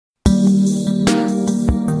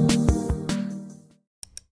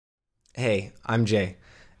Hey, I'm Jay,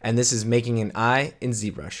 and this is making an eye in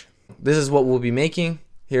ZBrush. This is what we'll be making.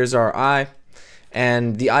 Here's our eye,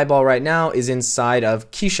 and the eyeball right now is inside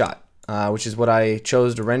of Keyshot, which is what I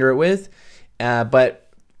chose to render it with,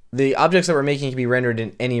 but the objects that we're making can be rendered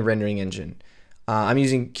in any rendering engine. I'm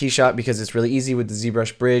using Keyshot because it's really easy with the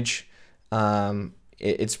ZBrush bridge.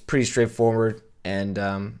 It's pretty straightforward,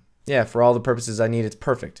 and yeah, for all the purposes I need, it's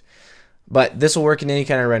perfect. But this will work in any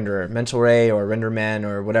kind of renderer, Mental Ray or RenderMan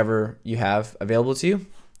or whatever you have available to you.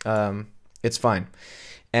 It's fine.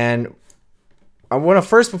 And I want to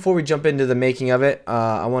first, before we jump into the making of it,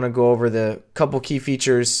 I want to go over the couple key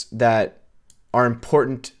features that are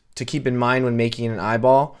important to keep in mind when making an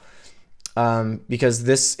eyeball. Because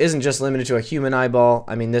this isn't just limited to a human eyeball.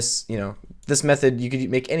 I mean, this method, you could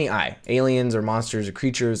make any eye, aliens or monsters or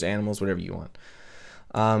creatures, animals, whatever you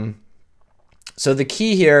want. So the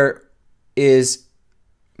key here is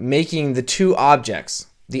making the two objects,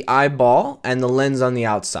 the eyeball and the lens on the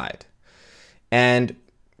outside, and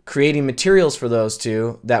creating materials for those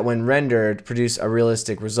two that when rendered produce a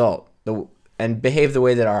realistic result and behave the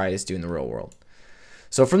way that our eyes do in the real world.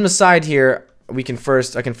 So from the side here, I can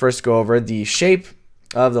first go over the shape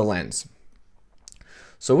of the lens.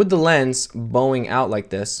 So with the lens bowing out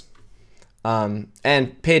like this,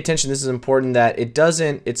 and pay attention, this is important that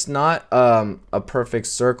it's not a perfect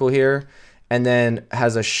circle here and then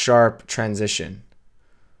has a sharp transition,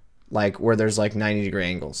 like where there's like 90-degree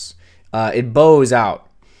angles. It bows out,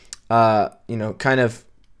 kind of,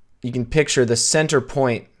 you can picture the center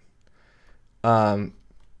point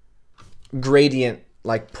gradient,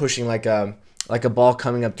 like pushing like a ball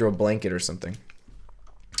coming up through a blanket or something.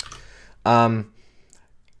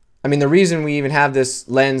 I mean, the reason we even have this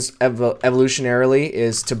lens evolutionarily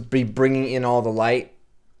is to be bringing in all the light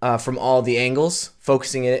from all the angles,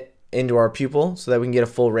 focusing it into our pupil so that we can get a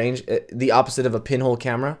full range. The opposite of a pinhole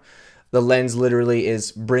camera. The lens literally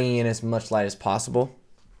is bringing in as much light as possible.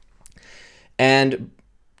 And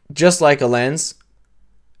just like a lens,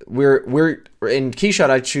 we're in Keyshot,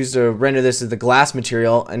 I choose to render this as the glass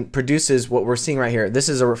material and produces what we're seeing right here. This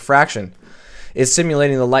is a refraction. It's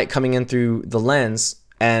simulating the light coming in through the lens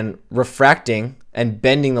and refracting and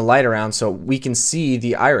bending the light around so we can see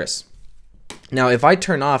the iris. Now, if I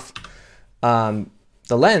turn off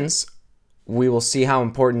the lens, we will see how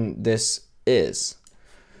important this is.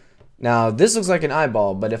 Now, this looks like an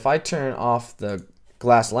eyeball, but if I turn off the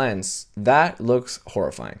glass lens, that looks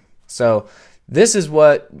horrifying. So this is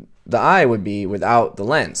what the eye would be without the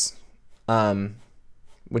lens,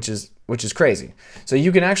 which is crazy. So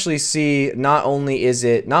you can actually see not only is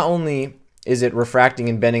it refracting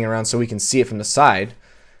and bending around so we can see it from the side,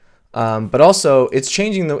 but also it's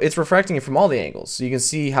refracting it from all the angles, so you can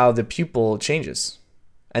see how the pupil changes.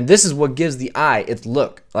 And this is what gives the eye its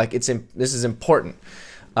look. Like this is important.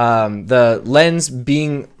 The lens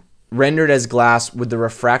being rendered as glass with the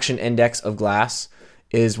refraction index of glass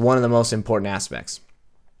is one of the most important aspects.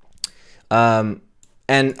 And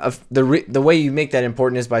the way you make that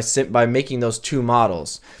important is by making those two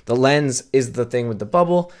models. The lens is the thing with the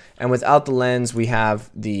bubble, and without the lens we have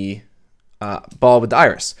the ball with the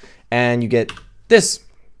iris, and you get this.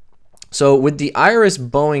 So with the iris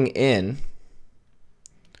bowing in,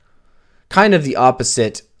 kind of the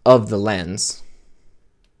opposite of the lens.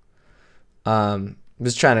 I'm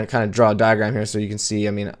just trying to kind of draw a diagram here so you can see.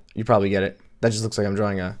 I mean, you probably get it. That just looks like I'm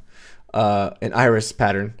drawing an iris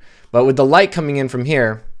pattern. But with the light coming in from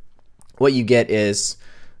here, what you get is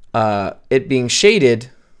it being shaded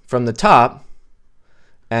from the top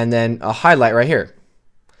and then a highlight right here.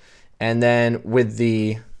 And then with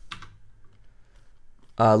the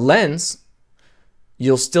lens,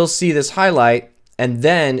 you'll still see this highlight, and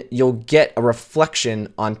then you'll get a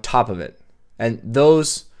reflection on top of it. And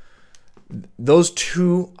those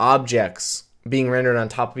two objects being rendered on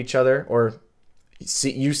top of each other, or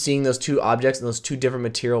you seeing those two objects and those two different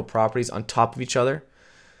material properties on top of each other,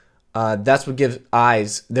 that's what gives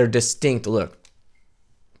eyes their distinct look.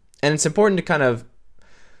 And it's important to kind of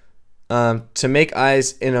to make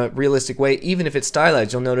eyes in a realistic way, even if it's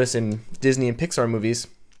stylized. You'll notice in Disney and Pixar movies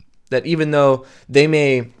that even though they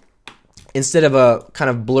may, instead of a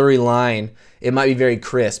kind of blurry line, it might be very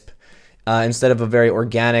crisp. Instead of a very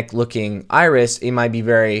organic looking iris, it might be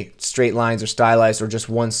very straight lines or stylized or just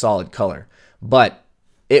one solid color. But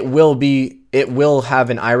it will have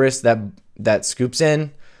an iris that scoops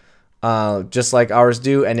in, just like ours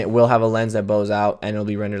do, and it will have a lens that bows out, and it'll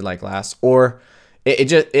be rendered like glass. Or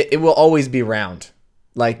it will always be round.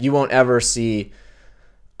 Like you won't ever see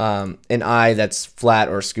an eye that's flat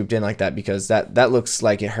or scooped in like that, because that looks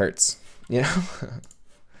like it hurts, you know.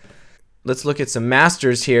 Let's look at some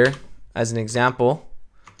masters here as an example.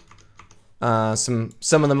 some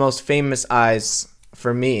of the most famous eyes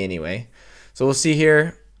for me anyway. So we'll see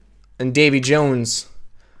here in Davy Jones,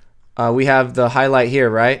 we have the highlight here,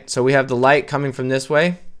 right? So we have the light coming from this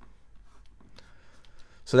way.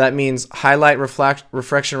 So that means highlight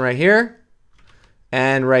reflection right here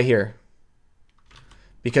and right here.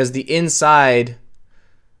 Because the inside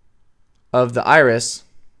of the iris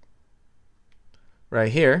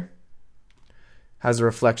right here has a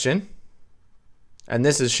reflection, and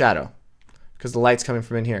this is shadow because the light's coming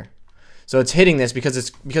from in here. So it's hitting this because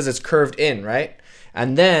it's curved in, right?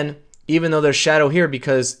 And then even though there's shadow here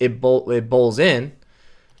because it bowls in,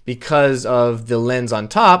 because of the lens on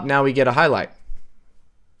top, now we get a highlight.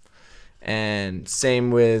 And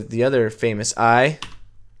same with the other famous eye,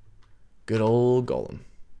 good old Golem.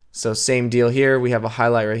 So same deal here, we have a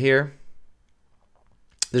highlight right here.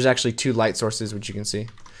 There's actually two light sources, which you can see.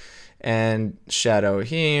 And shadow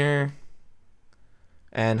here,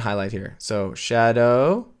 and highlight here. So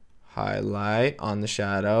shadow, highlight on the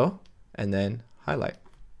shadow, and then highlight.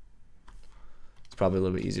 It's probably a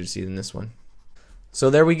little bit easier to see than this one. So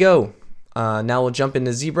there we go. Now we'll jump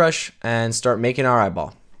into ZBrush and start making our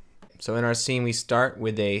eyeball. So in our scene, we start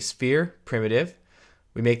with a sphere primitive.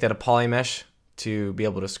 We make that a poly mesh to be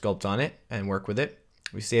able to sculpt on it and work with it.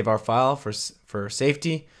 We save our file for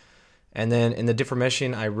safety. And then in the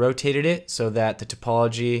deformation, I rotated it so that the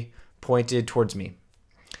topology pointed towards me.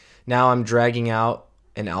 Now I'm dragging out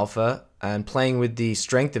an alpha and playing with the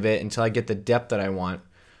strength of it until I get the depth that I want.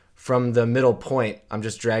 From the middle point, I'm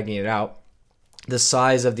just dragging it out. The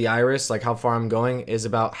size of the iris, like how far I'm going, is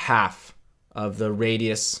about half of the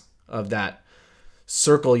radius of that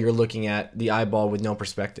circle you're looking at, the eyeball with no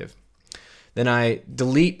perspective. Then I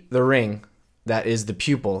delete the ring that is the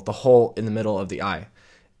pupil, the hole in the middle of the eye.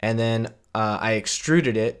 And then I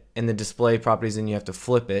extruded it in the display properties, and you have to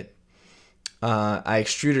flip it. I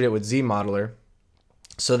extruded it with Z Modeler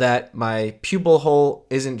so that my pupil hole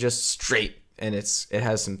isn't just straight and it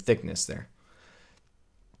has some thickness there.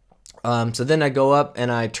 So then I go up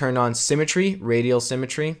and I turn on symmetry, radial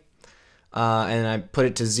symmetry, and I put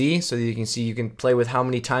it to Z so that you can see, you can play with how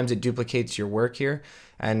many times it duplicates your work here.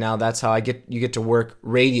 And now that's how you get to work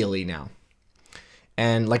radially now,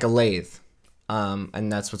 and like a lathe.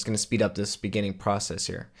 And that's what's going to speed up this beginning process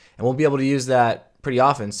here. And we'll be able to use that pretty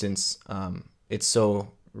often since it's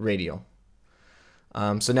so radial.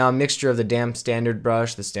 So now a mixture of the damp standard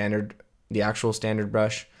brush, the actual standard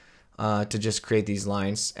brush, to just create these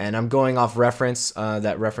lines. And I'm going off reference.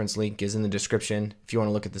 That reference link is in the description if you want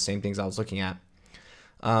to look at the same things I was looking at.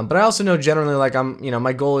 But I also know generally, like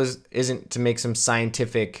my goal isn't to make some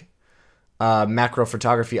scientific macro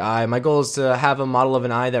photography eye. My goal is to have a model of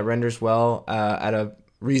an eye that renders well at a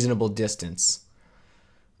reasonable distance.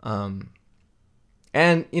 And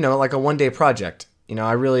like a one-day project.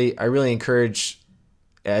 I really encourage,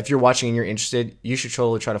 if you're watching and you're interested, you should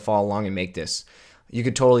totally try to follow along and make this. You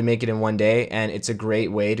could totally make it in one day, and it's a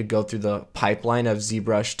great way to go through the pipeline of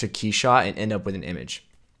ZBrush to Keyshot and end up with an image.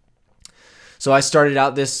 So I started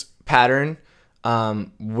out this pattern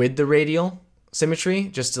with the radial symmetry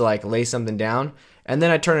just to like lay something down, and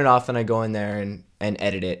then I turn it off and I go in there and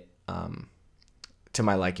edit it to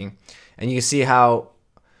my liking. And you can see how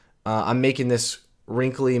I'm making this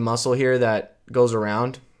wrinkly muscle here that goes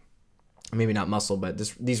around, maybe not muscle, but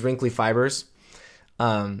these wrinkly fibers,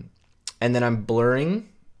 and then I'm blurring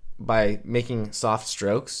by making soft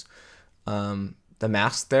strokes the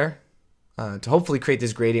mask there to hopefully create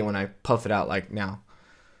this gradient when I puff it out like now.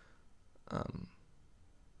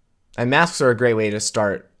 And masks are a great way to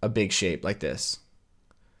start a big shape like this.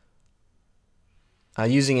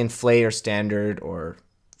 Using Inflate or Standard or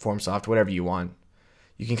FormSoft, whatever you want.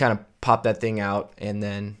 You can kind of pop that thing out and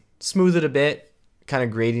then smooth it a bit, kind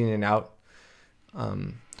of grading it out.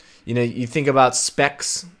 You think about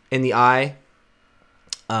specks in the eye,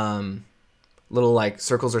 little like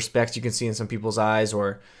circles or specks you can see in some people's eyes,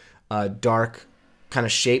 or dark kind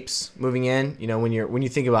of shapes moving in. When you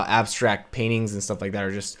think about abstract paintings and stuff like that,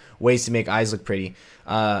 are just ways to make eyes look pretty.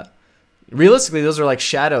 Realistically, those are like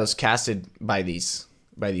shadows casted by these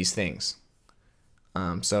things.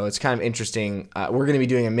 So it's kind of interesting. We're going to be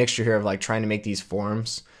doing a mixture here of like trying to make these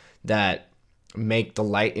forms that make the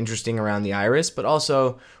light interesting around the iris, but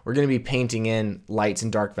also we're going to be painting in lights and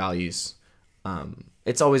dark values.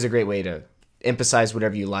 It's always a great way to emphasize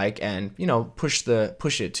whatever you like, and push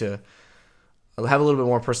it to have a little bit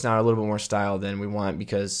more personality, a little bit more style than we want,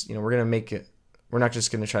 because we're gonna make it. We're not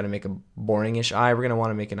just gonna try to make a boringish eye. We're gonna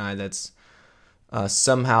want to make an eye that's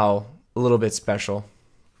somehow a little bit special.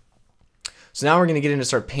 So now we're gonna get into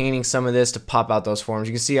start painting some of this to pop out those forms.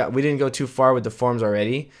 You can see we didn't go too far with the forms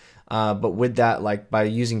already. But with that, like by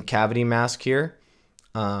using cavity mask here,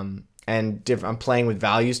 and I'm playing with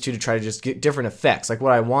values too to try to just get different effects. Like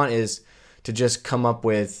what I want is to just come up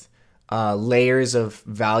with layers of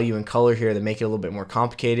value and color here that make it a little bit more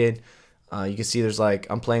complicated. You can see there's like,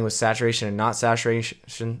 I'm playing with saturation and not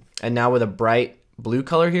saturation. And now with a bright blue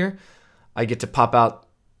color here, I get to pop out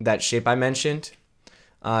that shape I mentioned.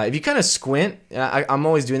 If you kind of squint, I'm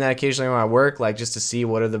always doing that occasionally when I work, like just to see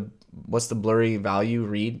what's the blurry value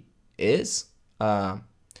read is.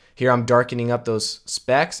 Here I'm darkening up those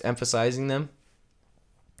specks, emphasizing them.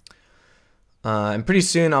 And pretty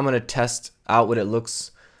soon I'm going to test out what it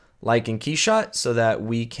looks like in Keyshot so that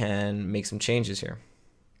we can make some changes here.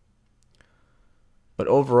 But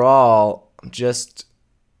overall, I'm just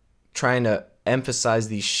trying to emphasize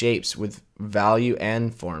these shapes with value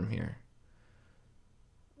and form here.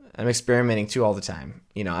 I'm experimenting too all the time.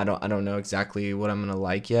 You know, I don't know exactly what I'm gonna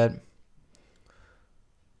like yet.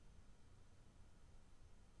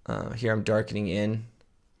 Here I'm darkening in,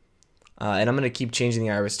 and I'm gonna keep changing the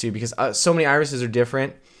iris too because so many irises are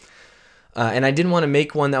different, and I didn't want to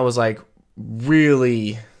make one that was like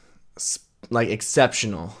really like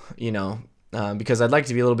exceptional, you know, because I'd like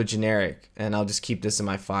to be a little bit generic, and I'll just keep this in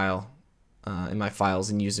my file, in my files,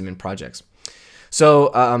 and use them in projects. So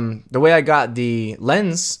the way I got the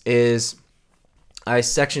lens is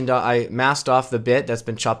I masked off the bit that's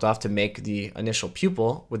been chopped off to make the initial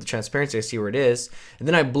pupil with the transparency. I see where it is. And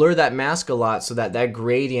then I blur that mask a lot so that that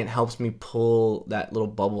gradient helps me pull that little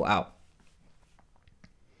bubble out.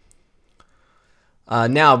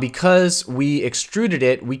 Now, because we extruded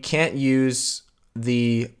it, we can't use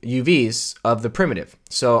the UVs of the primitive.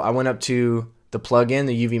 So I went up to the plugin,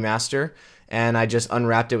 the UV master, and I just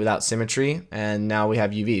unwrapped it without symmetry, and now we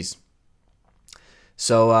have UVs.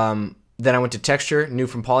 So then I went to texture, new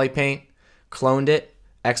from Polypaint, cloned it,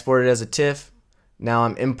 exported it as a TIFF. Now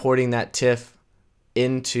I'm importing that TIFF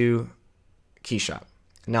into Keyshot.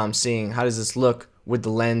 Now I'm seeing how does this look with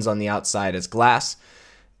the lens on the outside as glass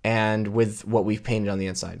and with what we've painted on the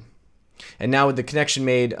inside. And now with the connection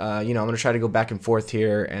made, you know, I'm going to try to go back and forth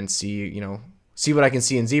here and see, you know, see what I can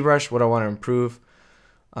see in ZBrush, what I want to improve.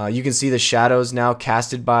 You can see the shadows now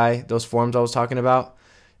casted by those forms I was talking about.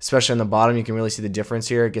 Especially on the bottom, you can really see the difference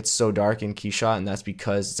here. It gets so dark in Keyshot, and that's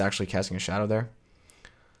because it's actually casting a shadow there.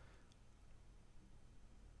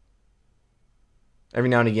 Every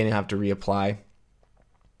now and again, you have to reapply.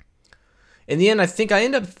 In the end, I think I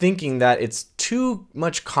end up thinking that it's too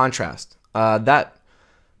much contrast. That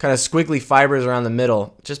kind of squiggly fibers around the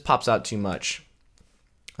middle just pops out too much.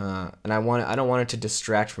 And I don't want it to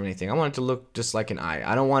distract from anything. I want it to look just like an eye.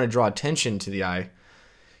 I don't want to draw attention to the eye.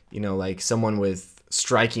 You know, like someone with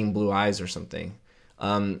striking blue eyes or something. You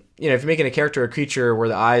know, if you're making a character or creature where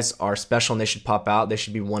the eyes are special and they should pop out, they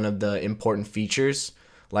should be one of the important features,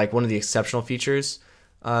 like one of the exceptional features,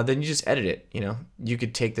 then you just edit it. You know, you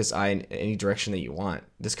could take this eye in any direction that you want,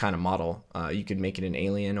 this kind of model. You could make it an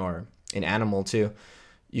alien or an animal too.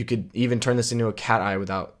 You could even turn this into a cat eye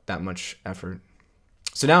without that much effort.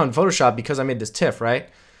 So now in Photoshop, because I made this TIFF, right?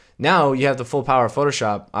 Now you have the full power of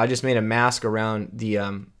Photoshop. I just made a mask around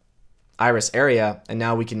the iris area, and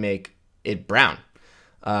now we can make it brown.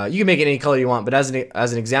 You can make it any color you want, but as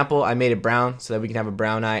an example, I made it brown so that we can have a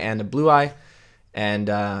brown eye and a blue eye. And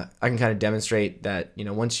I can kind of demonstrate that, you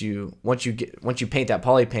know, once you paint that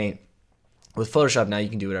poly paint with Photoshop, now you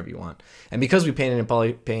can do whatever you want. And because we painted in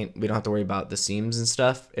poly paint, we don't have to worry about the seams and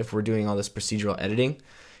stuff if we're doing all this procedural editing.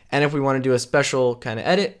 And if we want to do a special kind of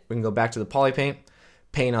edit, we can go back to the poly paint,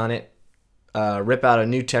 paint on it, rip out a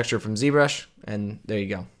new texture from ZBrush, and there you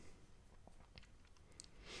go.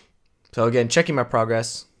 So again, checking my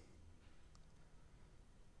progress.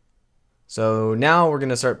 So now we're going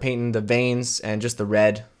to start painting the veins and just the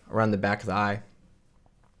red around the back of the eye.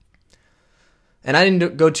 And I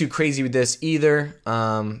didn't go too crazy with this either.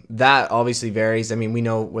 That obviously varies. I mean, we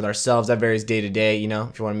know with ourselves that varies day to day. You know,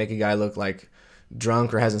 if you want to make a guy look like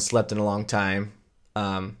drunk or hasn't slept in a long time.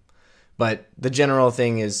 But the general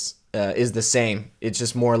thing is the same. It's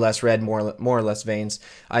just more or less red, more or less veins.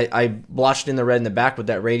 I blotched in the red in the back with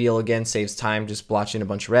that radial again, saves time, just blotch in a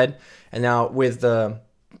bunch of red. And now with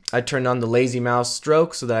I turned on the lazy mouse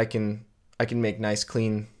stroke so that I can make nice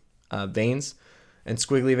clean veins and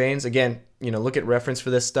squiggly veins. Again, you know, look at reference for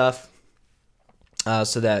this stuff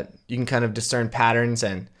so that you can kind of discern patterns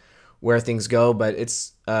and where things go. But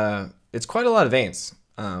it's quite a lot of veins,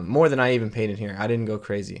 more than I even painted here. I didn't go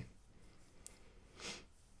crazy.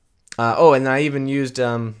 Oh, and I even used,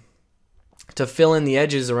 to fill in the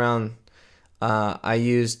edges around, I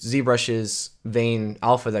used ZBrush's vein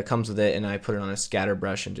alpha that comes with it, and I put it on a scatter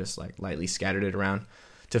brush and just like lightly scattered it around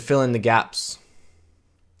to fill in the gaps.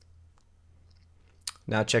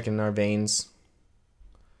 Now checking our veins.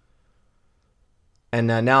 And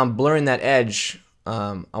now I'm blurring that edge.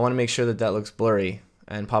 I want to make sure that that looks blurry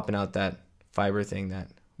and popping out that fiber thing that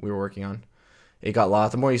we were working on. It got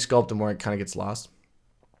lost. The more you sculpt, the more it kind of gets lost.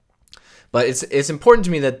 But it's important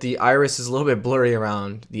to me that the iris is a little bit blurry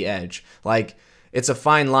around the edge. Like, it's a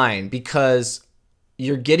fine line because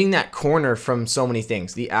you're getting that corner from so many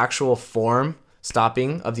things. The actual form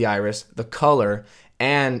stopping of the iris, the color,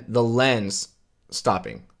 and the lens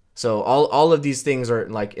stopping. So all of these things are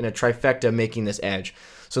like in a trifecta making this edge.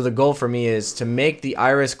 So the goal for me is to make the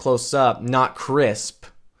iris close up, not crisp,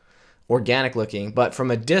 organic looking, but from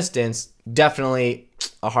a distance, definitely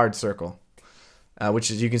a hard circle.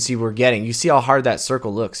 Which is, you can see we're getting. You see how hard that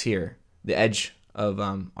circle looks here, the edge of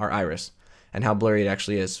our iris, and how blurry it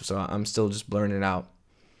actually is. So I'm still just blurring it out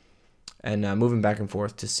and moving back and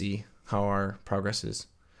forth to see how our progress is.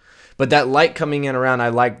 But that light coming in around, I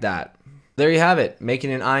like that. There you have it,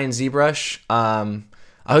 making an eye in ZBrush.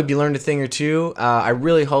 I hope you learned a thing or two. I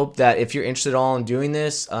really hope that if you're interested at all in doing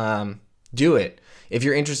this, do it. If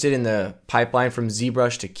you're interested in the pipeline from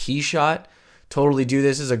ZBrush to Keyshot, totally do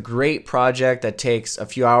this. This is a great project that takes a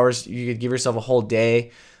few hours. You could give yourself a whole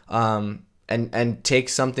day and take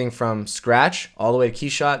something from scratch all the way to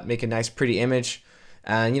Keyshot, make a nice pretty image,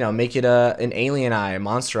 and make it an alien eye, a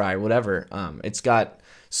monster eye, whatever. It's got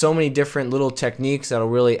so many different little techniques that'll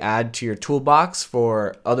really add to your toolbox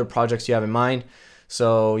for other projects you have in mind.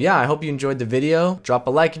 So yeah, I hope you enjoyed the video. Drop a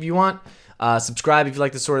like if you want. Subscribe if you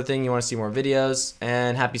like this sort of thing. You want to see more videos.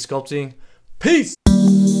 And happy sculpting. Peace!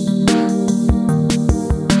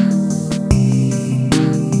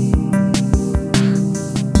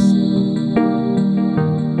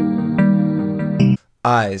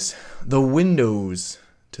 Eyes, the windows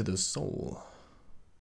to the soul.